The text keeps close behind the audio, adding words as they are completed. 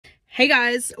Hey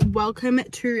guys, welcome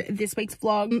to this week's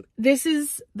vlog. This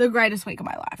is the greatest week of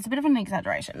my life. It's a bit of an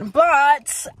exaggeration,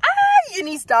 but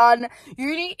uni's done.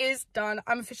 Uni is done.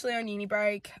 I'm officially on uni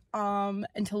break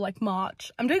until like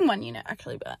March. I'm doing one unit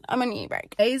actually, but I'm on uni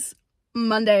break. Today's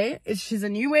Monday. She's a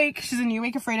new week. She's a new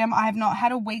week of freedom. I have not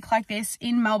had a week like this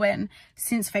in Melbourne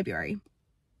since February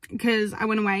because I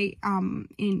went away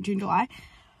in June, July.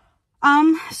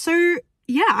 So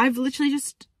yeah, I've literally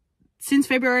just since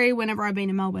February, whenever I've been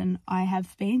in Melbourne, I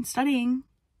have been studying.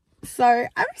 So I'm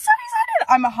so excited.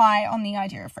 I'm high on the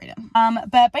idea of freedom.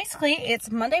 But basically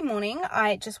it's Monday morning.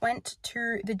 I just went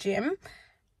to the gym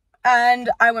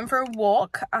and I went for a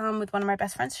walk with one of my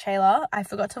best friends, Shayla. I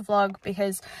forgot to vlog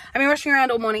because I've been rushing around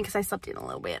all morning because I slept in a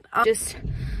little bit. I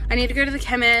need to go to the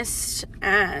chemist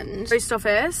and post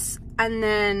office and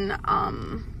then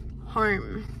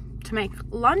home to make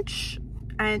lunch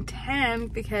and ham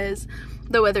because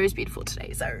the weather is beautiful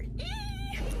today. So I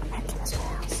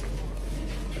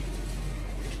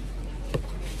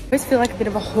always feel like a bit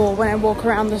of a whore when I walk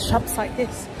around the shops like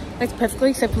this. It's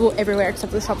perfectly acceptable everywhere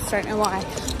except the shops, don't know why.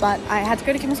 But I had to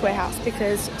go to Chemist Warehouse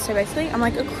because, so basically I'm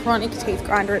like a chronic teeth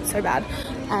grinder, it's so bad.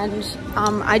 And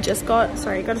I just got,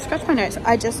 sorry, got to scratch my nose.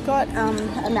 I just got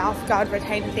a mouth guard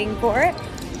retainer thing for it.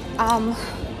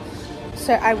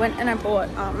 So I went and I bought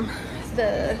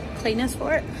the cleaners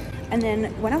for it. And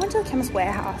then when I went to the Chemist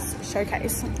Warehouse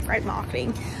showcase, great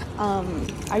marketing,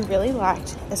 I really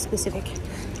liked a specific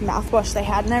mouthwash they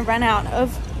had and I ran out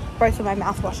of both of my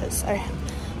mouthwashes. So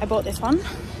I bought this one.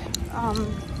 I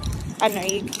don't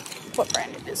know what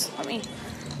brand it is. Let me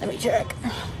check.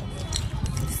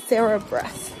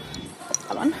 TheraBreath.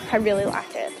 That one. I really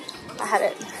like it. I had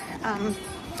it.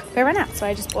 But I ran out, so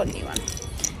I just bought a new one.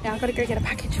 Now I've got to go get a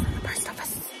package from the post office.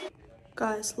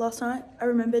 Guys, last night I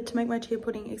remembered to make my chia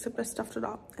pudding, except I stuffed it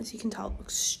up. As you can tell, it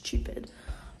looks stupid.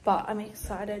 But I'm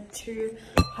excited to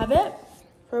have it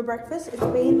for breakfast. It's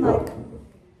been like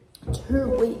 2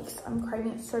 weeks. I'm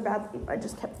craving it so badly, but I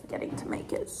just kept forgetting to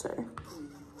make it, so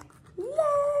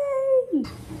yay!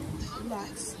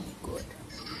 That's good.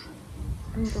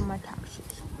 I'm doing my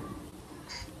taxes.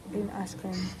 Eating ice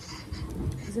cream.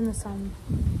 It's in the sun.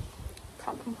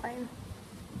 Can't complain.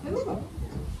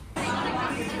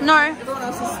 No.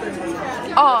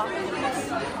 Oh,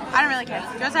 I don't really care. Do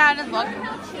you want to say how it does look?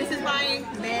 This is my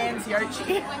man's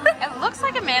Yoshi. It looks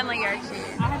like a manly Yoshi.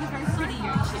 I have a very pretty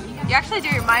Yoshi. You actually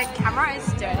do. My camera is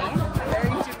dirty.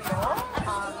 Very difficult.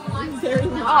 Very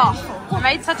nice. Oh, it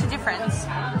made such a difference.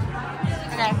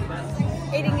 Okay.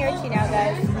 Eating Yoshi now,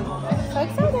 guys. So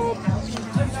excited.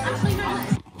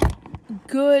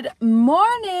 Good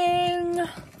morning.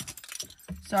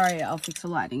 Sorry, I'll fix the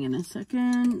lighting in a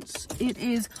second. It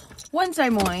is Wednesday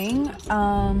morning.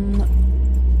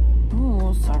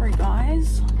 Oh, sorry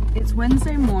guys. It's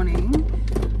Wednesday morning.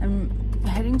 I'm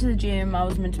heading to the gym. I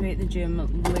was meant to be at the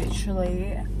gym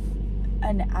literally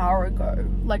an hour ago.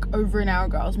 Like over an hour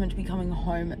ago. I was meant to be coming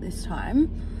home at this time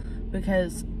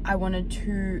because I wanted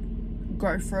to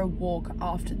go for a walk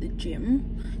after the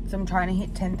gym. So I'm trying to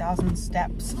hit 10,000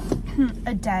 steps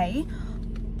a day.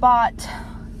 But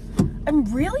I'm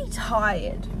really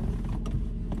tired.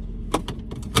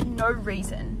 No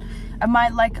reason. And my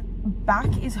like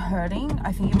back is hurting.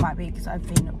 I think it might be because I've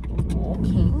been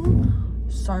walking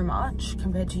so much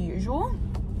compared to usual.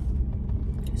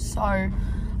 So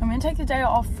I'm gonna take the day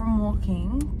off from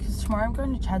walking because tomorrow I'm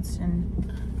going to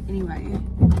Chadston anyway.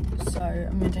 So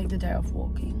I'm gonna take the day off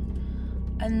walking.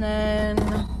 And then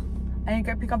I need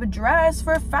to go pick up a dress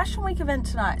for a fashion week event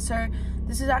tonight. So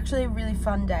this is actually a really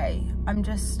fun day. I'm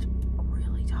just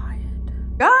really tired.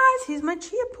 Guys, here's my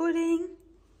chia pudding.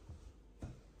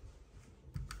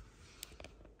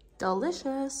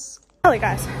 Delicious. Hello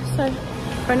guys, so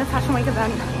going to fashion week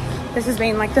event. This has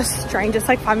been like the strangest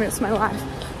like 5 minutes of my life.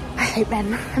 I hate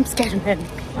men. I'm scared of men.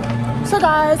 So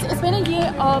guys, it's been a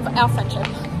year of our friendship.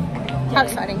 How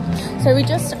exciting. So we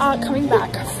just are coming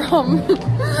back from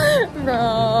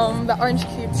the Orange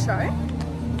Cube show.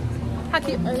 How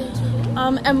cute.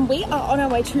 And we are on our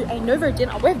way to a Novo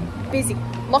dinner. We're busy.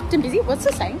 Locked and busy? What's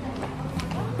the saying?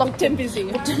 Locked and busy.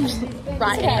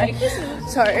 Right. Okay.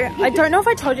 So I don't know if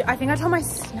I told you. I think I told my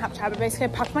Snapchat, but basically I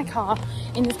parked my car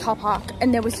in this car park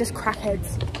and there was just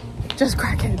crackheads. Just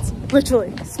crackheads.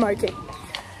 Literally smoking.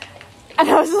 And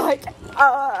I was like,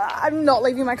 I'm not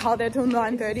leaving my car there till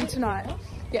 9:30 tonight.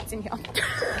 Yeah, it's in here.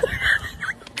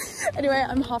 Anyway,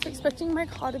 I'm half expecting my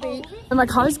car to be, and my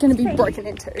car is going to be broken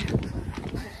into.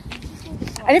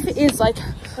 And if it is, like,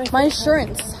 my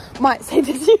insurance might say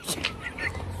this.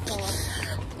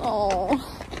 Oh.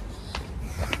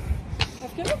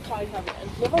 Never kind have red.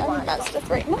 Never mind. That's the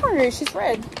 3. No, she's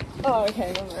red. Oh,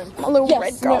 okay, never mind. A little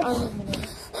red girl. No, I remember now.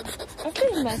 I've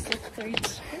been Mazda 3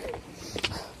 too.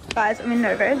 Guys, I'm in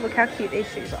Novo. Look how cute these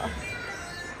shoes are.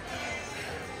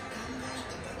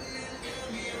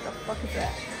 What the fuck is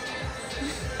that?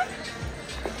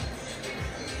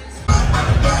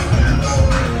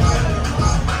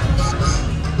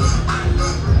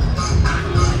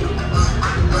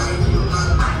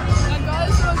 That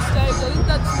guy's on stage. I think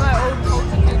that's my old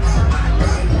culture.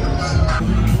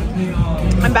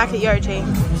 I'm back at Yoji.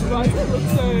 Why does it look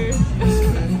so...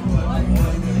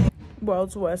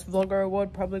 World's worst vlogger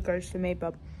award probably goes to me,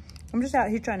 but I'm just out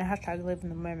here trying to hashtag live in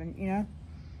the moment, you know?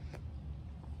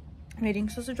 I'm eating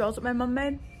sausage rolls that my mum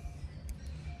made.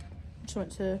 Just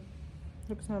went to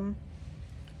look at some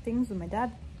things with my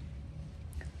dad.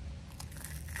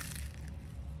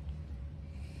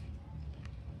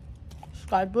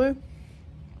 Sky blue.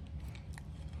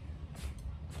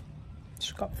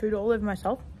 Just got food all over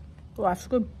myself. Life's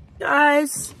good.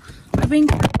 Guys, I've been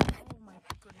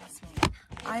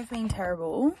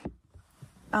terrible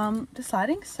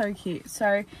deciding. So cute.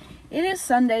 So it is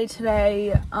Sunday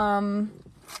today. I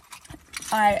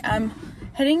am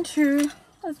heading to,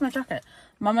 where's my jacket?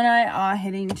 Mum and I are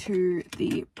heading to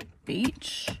the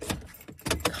beach.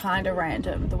 Kind of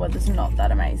random, the weather's not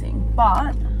that amazing,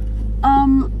 but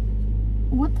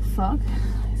what the fuck,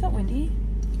 is that windy?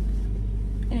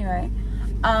 Anyway,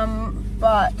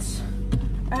 but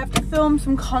I have to film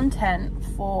some content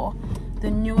for the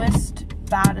newest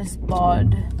baddest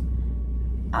bod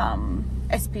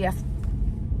SPF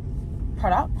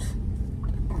product.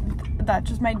 That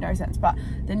just made no sense, but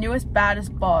the newest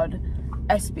baddest bod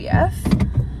SPF,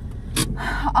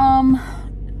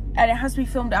 and it has to be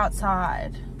filmed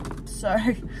outside, so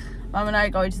Mum and I are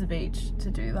going to the beach to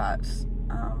do that.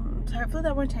 So hopefully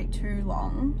that won't take too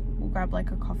long. We'll grab like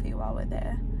a coffee while we're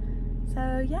there.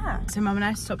 So yeah, so Mum and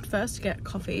I stopped first to get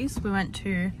coffees. We went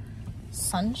to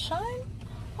Sunshine.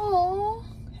 Oh,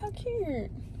 how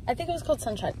cute. I think it was called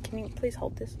Sunshine. Can you please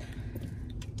hold this?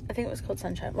 I think it was called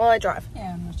Sunshine. Well, I drive.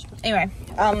 Yeah, I'm not sure. Anyway,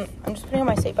 I'm just putting on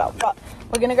my seatbelt, but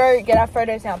we're gonna go get our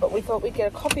photos now, but we thought we'd get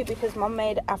a coffee because Mum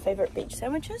made our favorite beach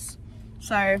sandwiches.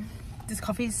 So this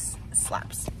coffee's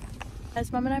slaps.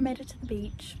 As Mum and I made it to the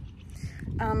beach,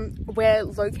 we're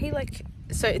low-key like,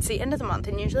 so it's the end of the month,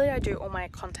 and usually I do all my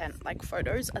content like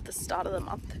photos at the start of the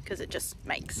month because it just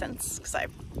makes sense because I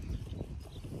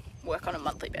work on a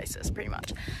monthly basis pretty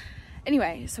much.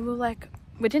 Anyway, so we're like,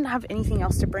 we didn't have anything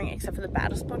else to bring except for the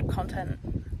baddest bod content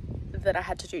that I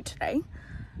had to do today,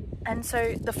 and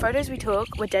so the photos we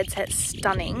took were dead set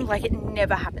stunning. Like, it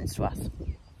never happens to us.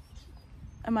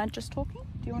 Am I just talking?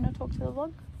 Do you want to talk to the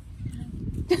vlog?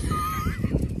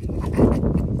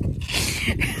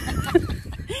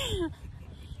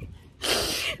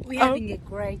 We're having a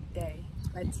great day,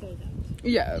 let's say that.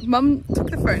 Yeah, Mum took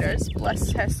the photos,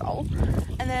 bless her soul,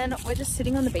 and then we're just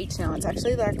sitting on the beach now. It's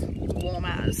actually like warm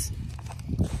as.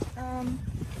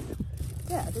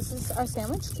 Yeah, this is our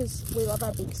sandwich because we love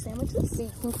our beach sandwiches. We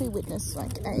think we witnessed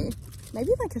like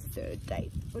maybe like a third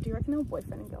date. Or do you reckon they're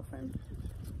boyfriend and girlfriend?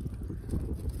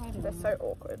 They're so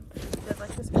awkward. There's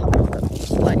like this couple that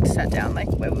like sat down like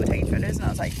where we were taking photos, and I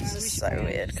was like, this is so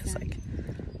weird because like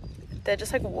they're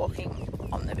just like walking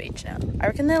on the beach now. I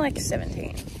reckon they're like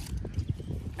 17.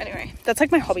 Anyway, that's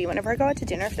like my hobby. Whenever I go out to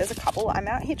dinner, if there's a couple, I'm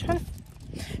out here trying to,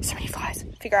 so many flies,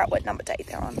 figure out what number date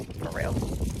they're on, for real.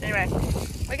 Anyway,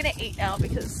 we're gonna eat now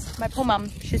because my poor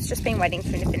mum, she's just been waiting for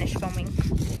me to finish filming.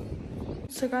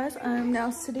 So guys, I'm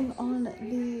now sitting on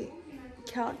the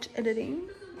couch editing.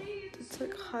 It's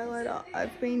like highlighter.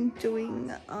 I've been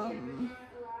doing, I've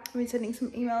been sending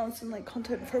some emails, some like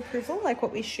content for approval, like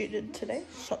what we shot today,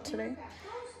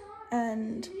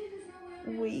 and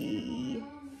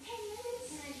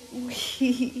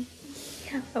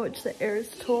I watched the Eras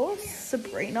tour.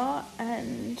 Sabrina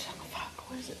and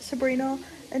Sabrina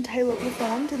and Taylor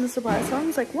performed in the Surprise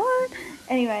songs. Like, what?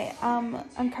 Anyway,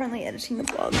 I'm currently editing the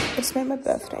vlog. I spent my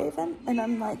birthday event and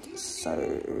I'm like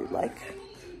so like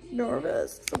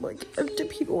nervous. I'm like, do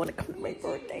people want to come to my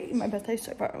birthday? My birthday's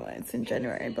so far away. It's in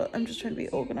January, but I'm just trying to be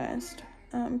organized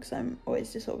because I'm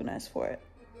always disorganized for it.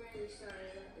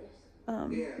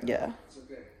 Yeah.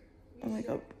 Oh my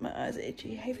god, my eyes are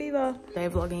itchy. Hay fever. Day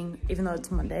of vlogging, even though it's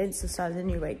Monday, it's the start of the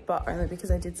new week, but only because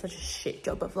I did such a shit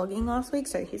job of vlogging last week.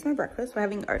 So here's my breakfast. We're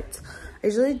having oats. I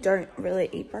usually don't really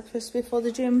eat breakfast before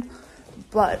the gym,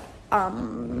 but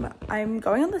I'm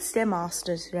going on the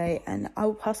stairmaster today and I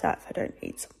will pass out if I don't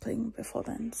eat something before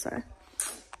then. So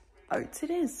oats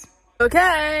it is.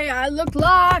 Okay, I look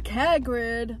like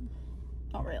Hagrid.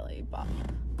 Not really, but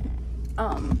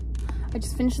I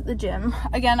just finished at the gym.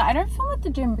 Again, I don't film at the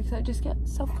gym because I just get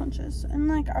self-conscious and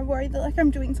like I worry that like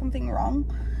I'm doing something wrong.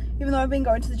 Even though I've been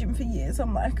going to the gym for years,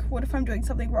 I'm like, what if I'm doing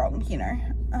something wrong, you know?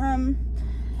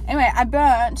 Anyway, I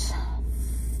burnt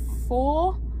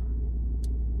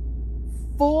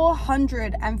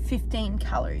 415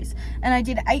 calories and I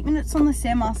did 8 minutes on the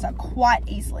stairmaster quite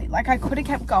easily. Like I could have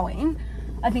kept going.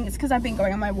 I think it's because I've been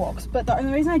going on my walks, but the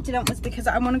only reason I didn't was because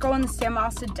I want to go on the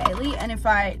stairmaster daily, and if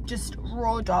I just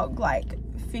raw dog like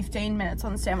 15 minutes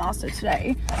on the stairmaster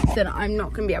today, then I'm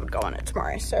not going to be able to go on it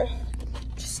tomorrow. So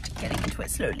just getting into it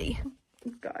slowly.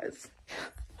 Guys,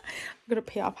 I've got a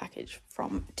PR package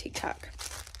from TikTok.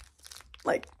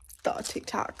 Like the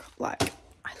TikTok, like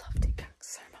I love TikTok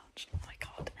so much. Oh my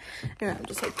god. Anyway, I'm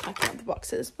just like packing up the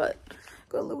boxes, but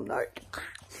got a little note.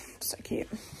 So cute.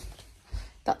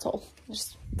 That's all.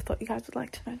 Just thought you guys would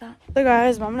like to know that. So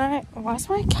guys, Mum and I, why is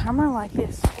my camera like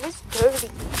this? It is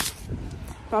dirty.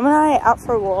 Mum and I out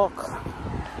for a walk.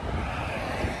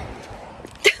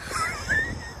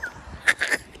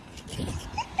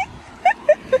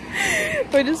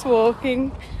 We're just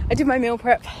walking. I did my meal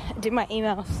prep. I did my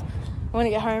emails. I want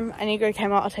to get home. I need to go to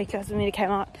Kmart. I'll take you guys with me to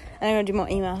Kmart. And I'm going to do more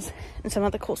emails and some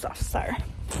other cool stuff. So,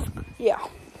 yeah.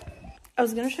 I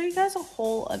was going to show you guys a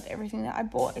haul of everything that I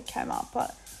bought at Kmart,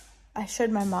 but I showed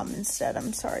my mum instead.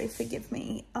 I'm sorry. Forgive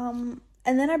me. And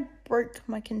then I broke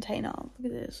my container. Look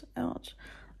at this. Ouch.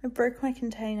 I broke my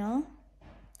container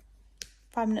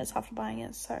 5 minutes after buying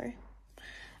it. So,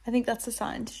 I think that's a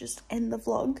sign to just end the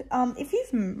vlog. If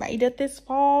you've made it this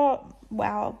far,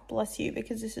 wow, bless you,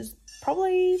 because this is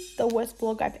probably the worst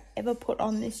vlog I've ever put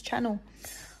on this channel.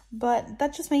 But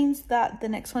that just means that the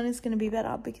next one is going to be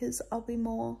better because I'll be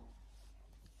more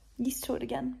used to it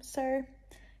again. So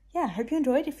yeah, hope you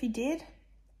enjoyed. If you did,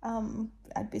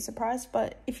 I'd be surprised,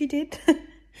 but if you did,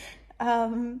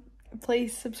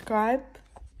 please subscribe,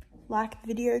 like the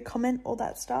video, comment, all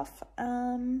that stuff.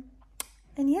 And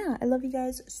yeah, I love you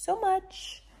guys so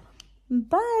much.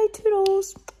 Bye,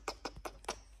 toodles.